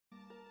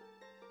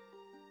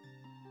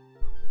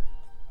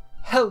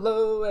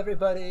Hello,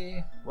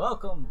 everybody.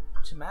 Welcome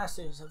to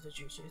Masters of the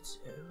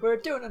Jewjitsu. We're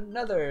doing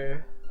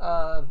another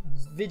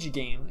video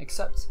game,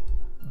 except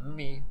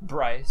me,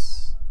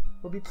 Bryce,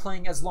 will be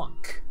playing as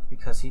Lunk.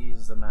 Because he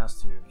is the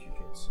master of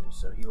Jewjitsu,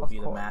 so he will be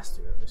the course.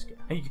 master of this game.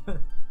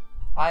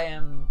 I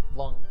am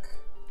Lunk.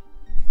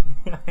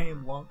 I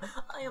am Lunk.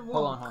 I am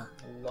Lunk.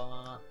 Hold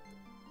on.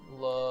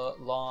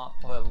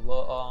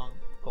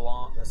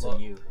 Long. That's a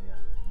U,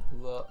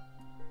 yeah.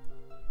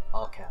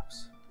 All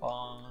caps.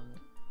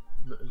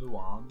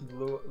 Luong.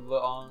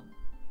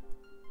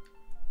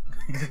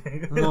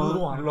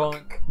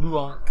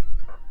 Luonk.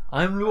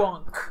 I'm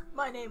Luonk.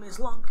 My name is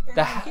Lunk, and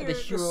I'm here The to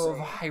hero of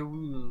say...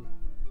 Hyrule.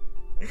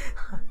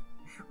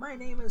 My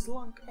name is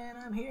Lunk, and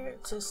I'm here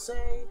to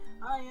say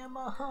I am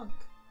a hunk.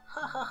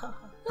 I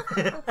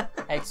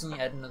accidentally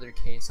added another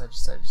K, so I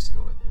decided to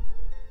go with it.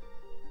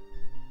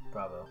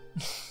 Bravo.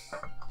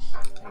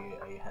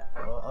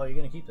 You're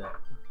gonna keep that.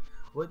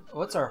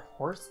 What's our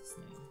horse's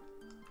name?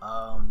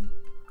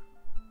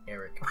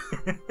 Eric.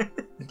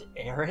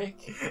 Eric?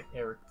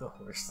 Eric the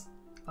horse.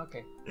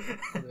 Okay.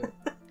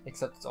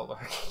 Except it's all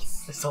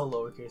lowercase. It's all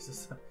lowercase.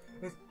 It's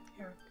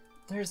Eric.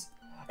 There's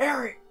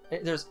Eric!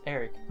 There's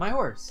Eric. My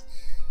horse.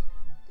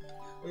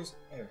 There's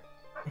Eric.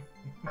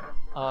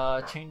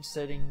 Change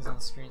settings on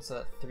the screen so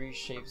that 3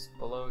 shapes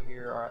below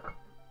here are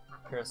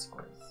a pair of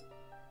squares.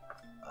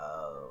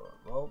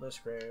 Well, they're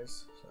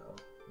squares, so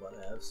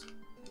whatevs.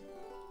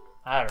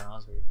 I don't know,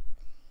 that's weird.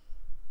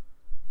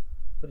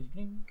 What do you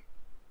think?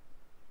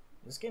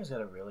 This game's got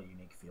a really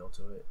unique feel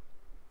to it.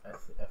 I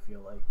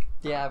feel like.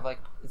 Yeah, like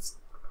it's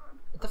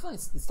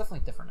definitely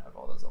different out of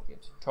all those old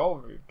games. Tell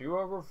me, do you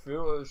ever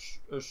feel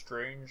a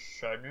strange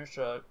sadness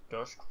at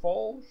dusk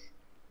falls?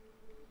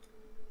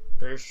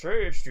 They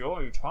say it's the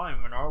only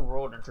time when our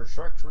world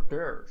intersects with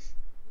theirs.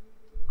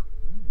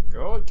 The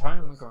only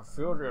time we can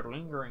feel the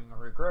lingering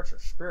regrets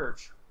of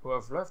spirits who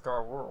have left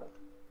our world.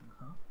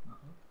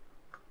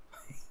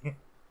 You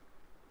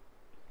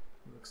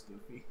look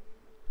stupid.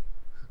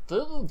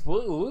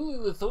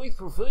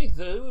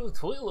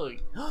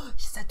 Twilight.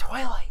 She said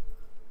Twilight.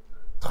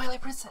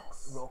 Twilight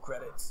Princess. Roll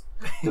credits.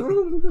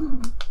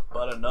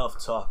 But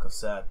enough talk of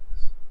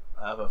sadness.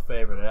 I have a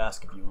favor to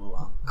ask of you,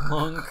 Luong.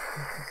 Monk.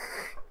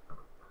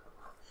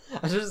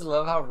 I just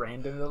love how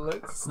random it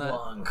looks. It's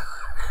not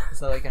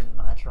like a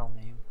natural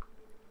name.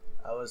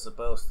 I was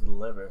supposed to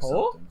deliver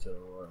something to the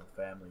royal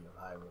family of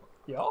Hyrule.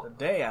 Yeah. The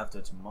day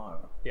after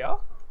tomorrow. Yeah.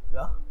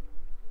 Yeah.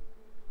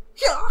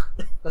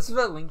 Yeah. That's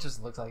what Link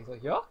just looks like. He's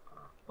like, yeah.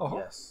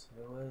 Yes,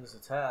 it was a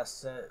task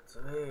set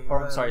to me.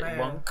 Or I'm sorry,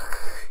 Lunk.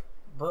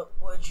 But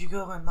would you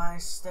go in my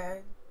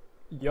stead?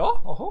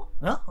 Yeah.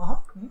 Yeah.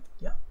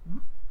 Yeah.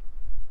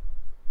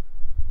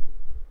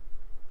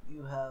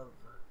 You have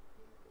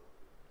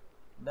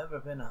never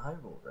been to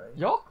Hyrule, right?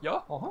 Yeah.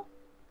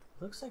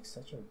 Looks like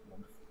such a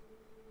woman.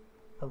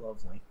 I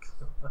love Link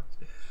so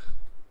much.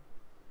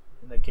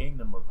 In the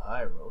kingdom of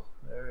Hyrule,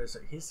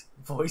 his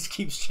voice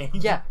keeps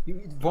changing. Yeah.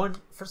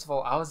 First of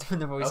all, I was doing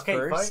the voice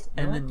first,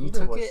 fine. and then you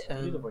took it. You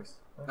And do the voice.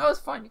 no, it's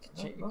fine. You can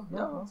change.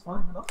 No, it's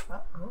fine. No,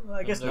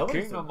 I guess in the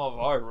kingdom of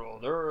Hyrule,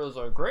 there is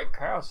a great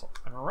castle,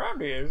 and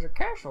around it is a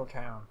castle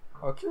town,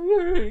 a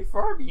community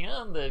far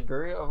beyond the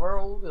great of our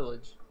old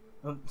village.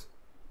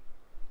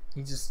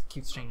 He just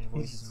keeps changing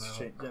voices.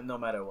 No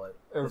matter what.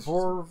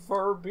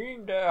 For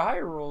being that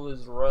Hyrule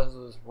is the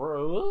restless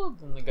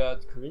world and the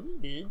gods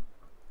created,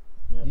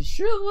 you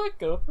should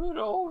look up at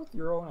all with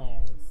your own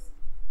eyes.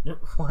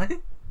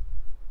 What?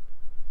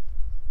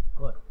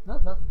 What?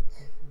 Nothing.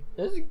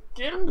 It's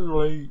getting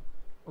late.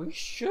 We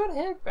should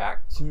head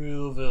back to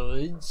the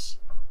village.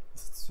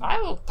 I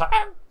will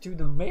talk to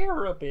the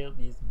mayor about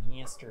this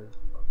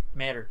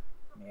matter.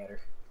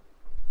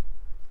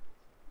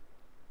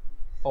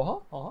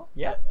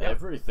 Yeah.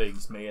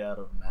 Everything's made out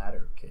of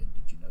matter, kid.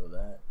 Did you know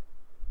that?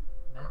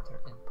 Matter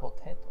and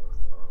potatoes.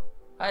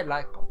 I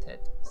like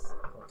potatoes.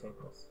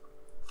 Potatoes?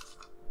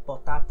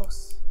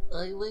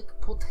 I like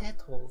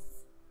potatoes.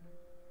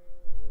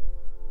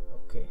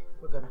 Okay,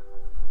 we're gonna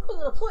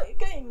play a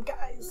game,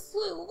 guys.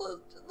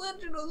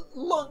 Legend of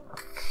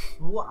Lunk.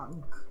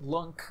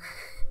 Lunk.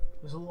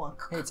 There's a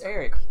Lunk. Hey, it's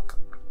Eric.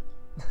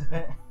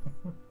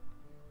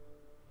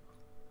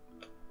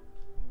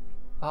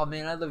 Oh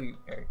man, I love you,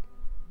 Eric.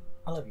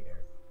 I love you,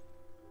 Eric.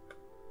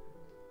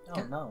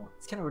 Oh no.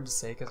 It's kind of weird to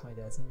say because my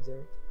dad's name is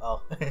Eric.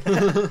 Oh.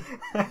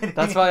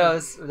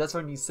 That's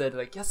when you said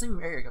like, yes, I'm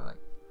Eric. I'm like,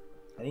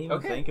 I didn't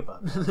even think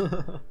about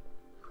that.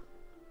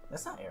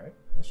 That's not Eric.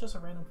 That's just a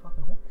random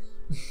fucking horse.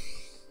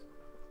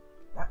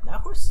 That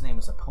horse's name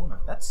is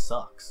Epona. That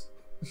sucks.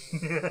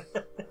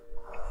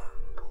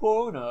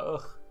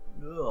 Epona.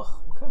 Ugh.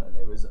 What kind of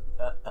name is it?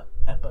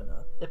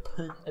 Epona.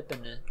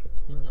 Epona.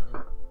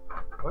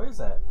 Where is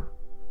that?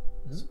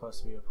 It's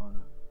supposed to be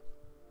Epona.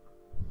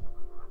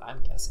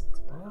 I'm guessing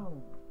it's I don't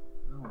know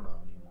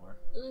anymore.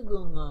 I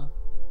don't know.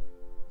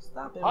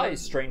 Stop it. Hi,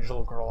 strange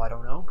little girl. I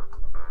don't know.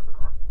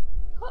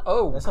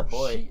 Oh, that's a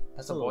boy.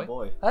 That's a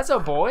boy. That's a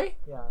boy.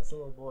 Yeah, it's a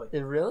little boy.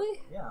 It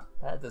really? Yeah.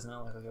 That does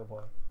not look like a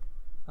boy.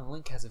 And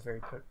Link has a very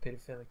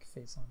pedophilic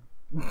face on.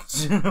 What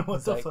He's the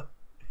like, fuck?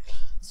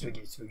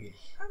 Swiggy, swiggy.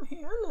 I'm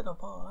here, little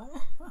boy.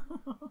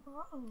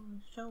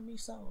 Show me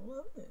some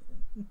love.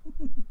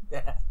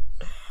 Yeah.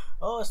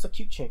 Oh, it's the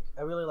cute chick.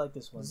 I really like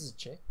this one. This is a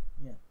chick?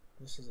 Yeah.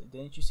 This is it.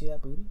 Didn't you see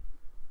that booty?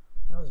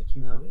 That was a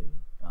cute No. booty.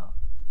 Oh. I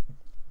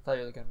thought you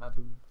were looking at my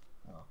booty.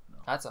 Oh, no.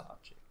 That's a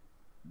hot chick.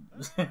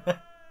 Hey,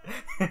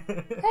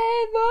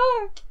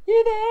 look!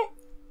 You there?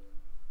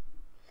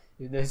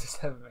 You know, just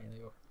haven't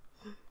mainly over.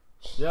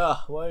 yeah,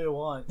 what do you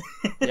want?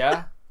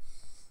 Yeah?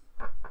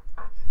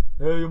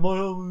 Hey, you might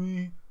help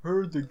me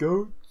herd the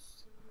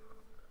goats?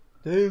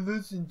 They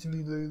listen to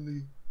me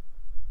lately.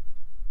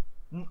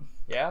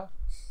 Yeah?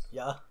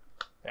 Yeah.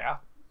 Yeah?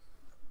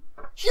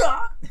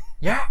 Yeah.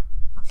 Yeah!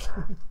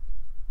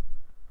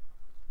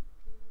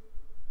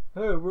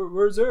 Hey,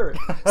 where's Eric?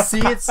 See?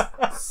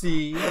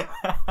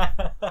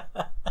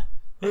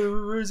 Hey,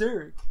 where's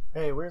Eric?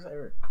 Hey, where's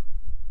Eric?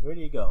 Where do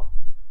you go?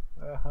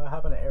 What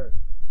happened to Eric?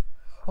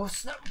 Oh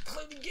snap,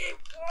 play the game!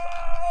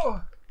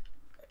 Oh!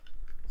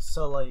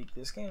 So, like,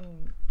 this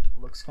game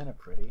looks kind of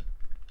pretty.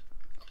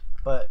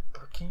 But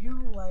can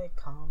you, like,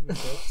 calm your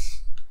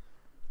tits?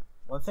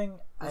 One thing,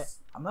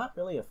 I'm not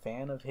really a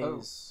fan of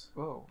his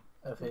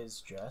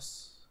his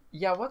dress.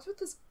 Yeah, what's with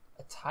this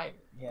attire?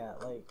 Yeah,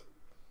 like,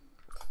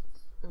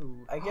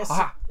 Ooh. I guess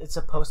it's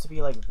supposed to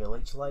be like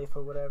village life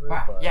or whatever.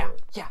 But Yeah.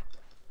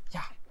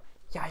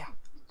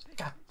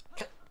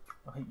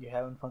 Oh, you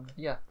having fun?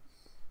 Yeah.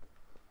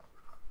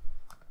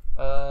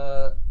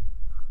 Oh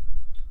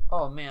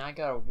man, I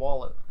got a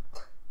wallet.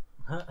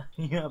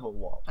 You have a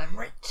wall. I'm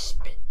rich,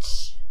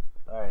 bitch.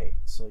 Alright,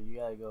 so you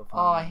gotta go find...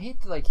 Oh, I hate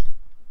the, like,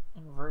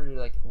 inverted,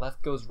 like,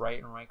 left goes right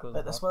and right goes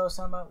left. That's what I was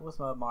talking about with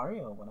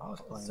Mario when I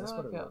was playing. That's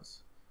what it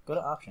was. Go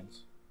to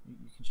options. You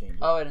can change it.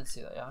 Oh, I didn't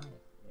see that. Yeah, I'm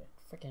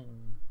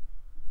freaking...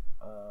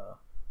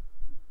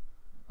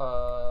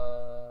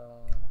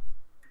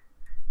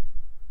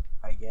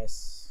 I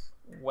guess...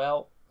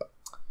 Well...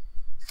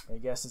 I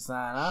guess it's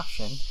not an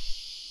option.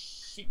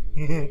 Shit.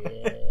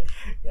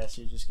 Guess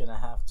you're just gonna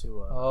have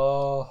to,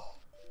 Oh...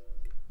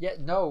 Yeah,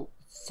 no.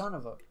 Son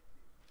of a...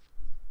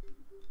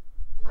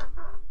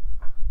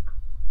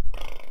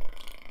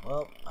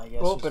 Well, I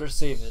guess... Oh, better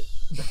save it.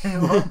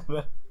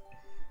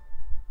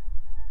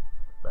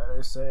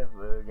 Better save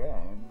the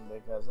game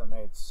because I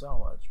made so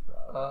much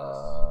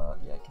progress.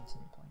 Yeah,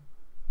 continue playing.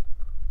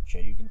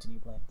 Should you continue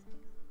playing?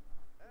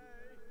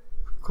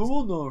 Come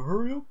on now,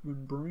 hurry up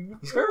and bring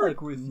He's got like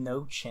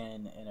no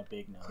chin and a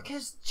big nose. Look at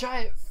his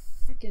giant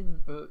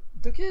freaking... look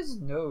at his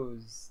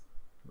nose.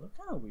 You look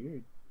kind of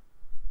weird.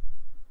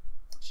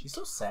 She's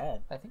so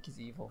sad. I think he's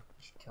evil. I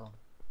should kill him.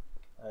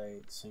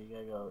 Alright, so you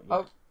gotta go...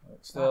 Yeah.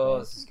 Oh,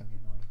 this is gonna be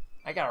annoying.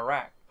 I got a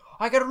rack.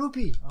 I got a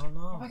rupee. Oh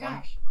no. Oh my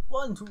gosh.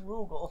 One to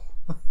Rugal.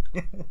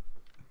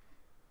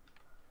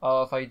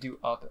 Oh, if I do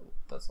up, it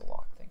does a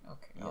lock thing.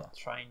 Okay, Yeah. I'll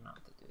try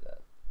not to do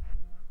that.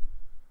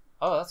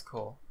 Oh, that's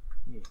cool.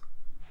 Yeah.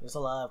 There's a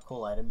lot of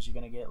cool items you're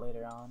gonna get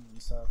later on and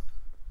stuff.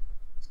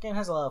 This game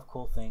has a lot of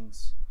cool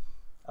things.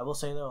 I will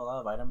say though, a lot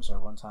of items are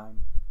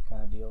one-time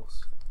kind of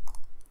deals.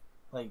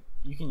 Like,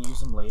 you can use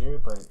them later,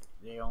 but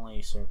they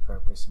only serve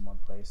purpose in one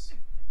place.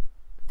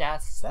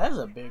 That is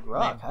a big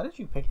rock. How did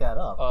you pick that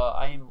up?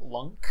 I am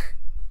Lunk.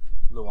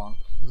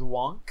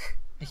 Luonk.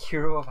 A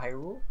hero of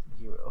Hyrule.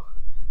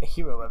 A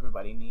hero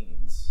everybody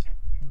needs.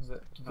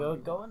 Go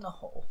in the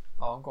hole.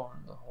 Oh, I'm going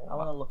in the hole. I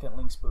want to look at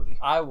Link's booty.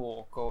 I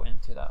will go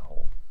into that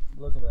hole.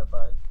 Look at that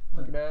butt.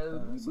 Look at that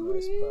booty.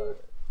 Nice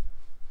butt.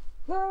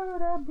 Look at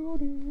that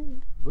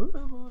booty.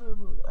 Buddha.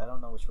 I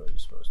don't know which way you're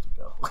supposed to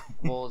go.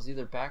 Well, it's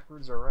either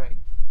backwards or right.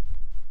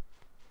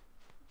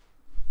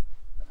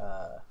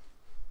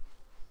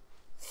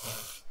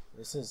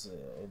 This is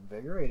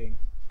invigorating.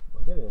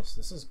 Look at this.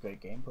 This is great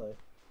gameplay.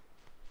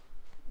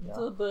 Yeah.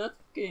 The best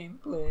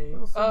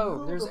gameplay.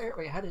 Oh, there's Eric.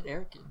 Wait, how did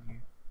Eric get in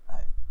here?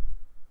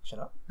 Shut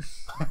up.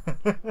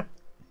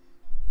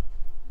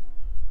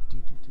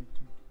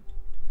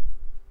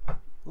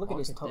 Look at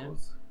his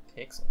toes.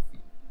 Pixel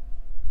feet.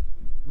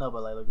 No,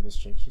 but like, look at this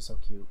chick. She's so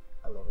cute.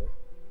 I love her.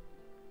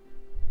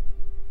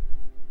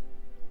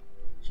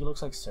 She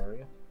looks like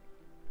Saria.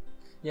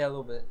 Yeah, a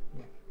little bit.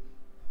 Yeah.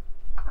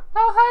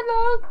 Oh,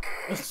 hi, Luke!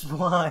 It's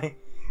why.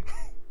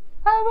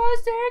 I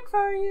was Eric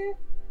for you.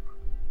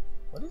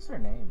 What is her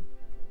name?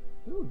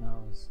 Who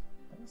knows?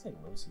 I think it's like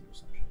Lucy or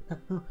some shit.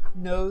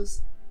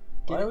 Nose.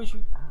 Why was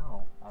you?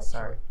 Ow.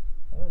 Sorry.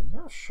 You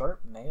have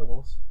sharp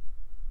nails.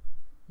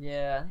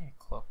 Yeah, I need to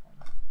clip them.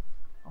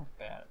 I'm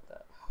bad at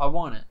that. I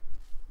want it.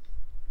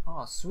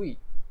 Oh, sweet.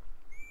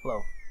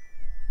 Blow.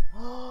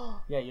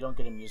 Yeah, you don't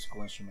get a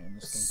musical instrument in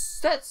this game.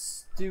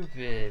 That's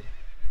stupid.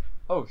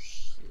 Oh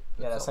shit.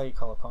 Yeah, that's how you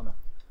call Epona.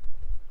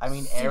 I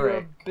mean,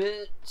 Eric.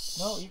 Bitch.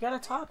 No, you gotta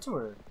talk to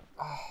her.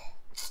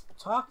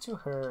 Talk to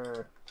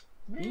her.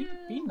 Be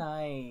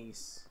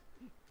nice.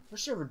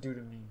 What'd she ever do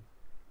to me?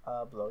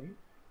 Blow you?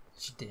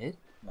 She did?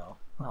 No.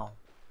 No.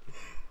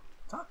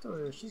 Talk to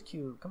her. She's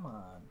cute. Come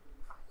on.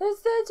 That's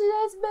such a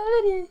nice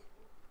melody.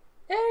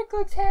 Eric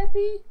looks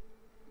happy.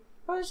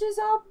 Oh, she's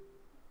all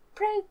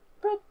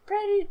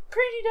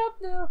prettied up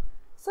now,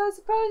 so I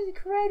suppose you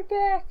can write it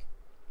back.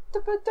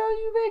 But don't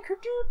you make her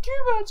do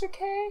too much,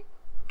 okay?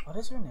 What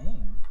is her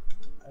name?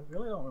 I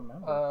really don't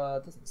remember.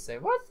 It doesn't say.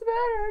 What's the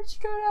matter? Aren't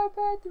you going out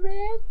by the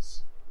ranch?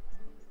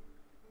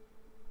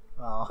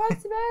 Oh.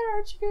 What's the matter?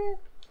 Aren't you gonna...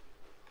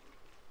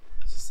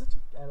 She's such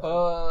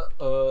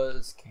a...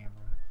 This camera.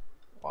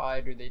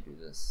 Why do they do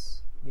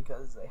this?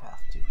 Because they have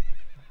to.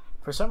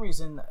 For some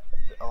reason,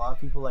 a lot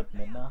of people like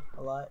Midna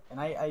a lot. And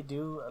I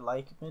do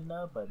like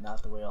Midna, but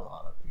not the way a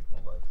lot of people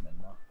like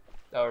Midna.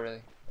 Oh,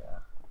 really? Yeah.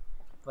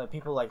 Like,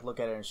 people like look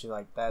at her and she's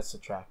like, that's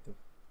attractive.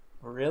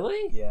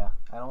 Really? Yeah.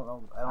 I don't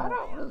know. I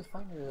don't really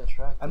find her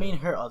attractive. I mean,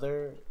 her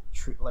other,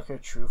 her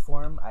true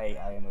form, I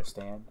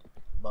understand.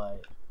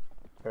 But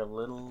her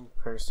little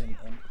person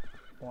imp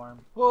form.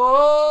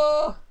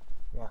 Whoa!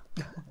 Yeah.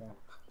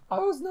 I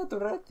was not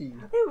ready.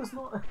 It was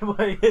not.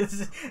 Wait,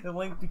 is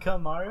Link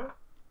become Mario?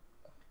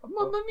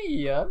 Mamma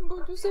mia! I'm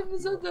going to save the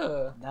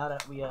Zelda. Now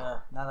that we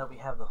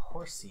have the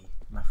horsey,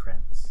 my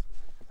friends,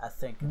 I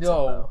think it's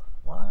No. about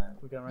what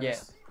we're gonna run. Yeah.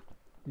 This.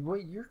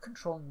 Wait, you're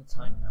controlling the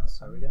time now.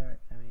 So Are we gonna?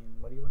 I mean,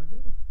 what do you want to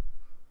do?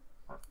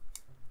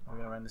 We're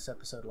gonna run this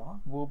episode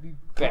long. We'll be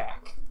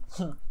back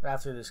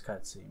After this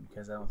cutscene,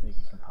 because I don't think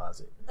you can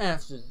pause it.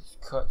 after this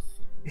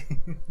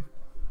cutscene.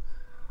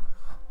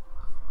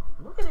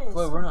 Look at this.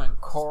 Wait, we're not in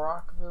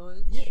Korok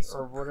Village Yes,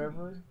 or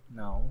whatever.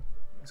 No,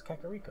 it's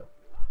Kakariko.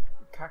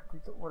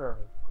 Kakariko,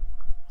 whatever.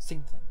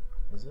 Same thing.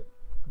 Is it?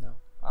 No.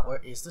 I don't Or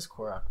know. is this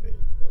Korok Village?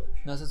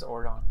 No, this is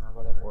Ordon or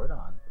whatever.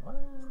 Ordon. What?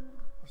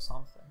 Or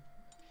something.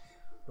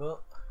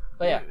 Well,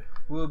 But yeah,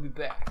 we'll be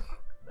back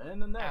in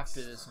the next.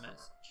 after this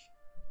message.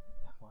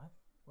 What?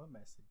 What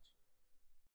message?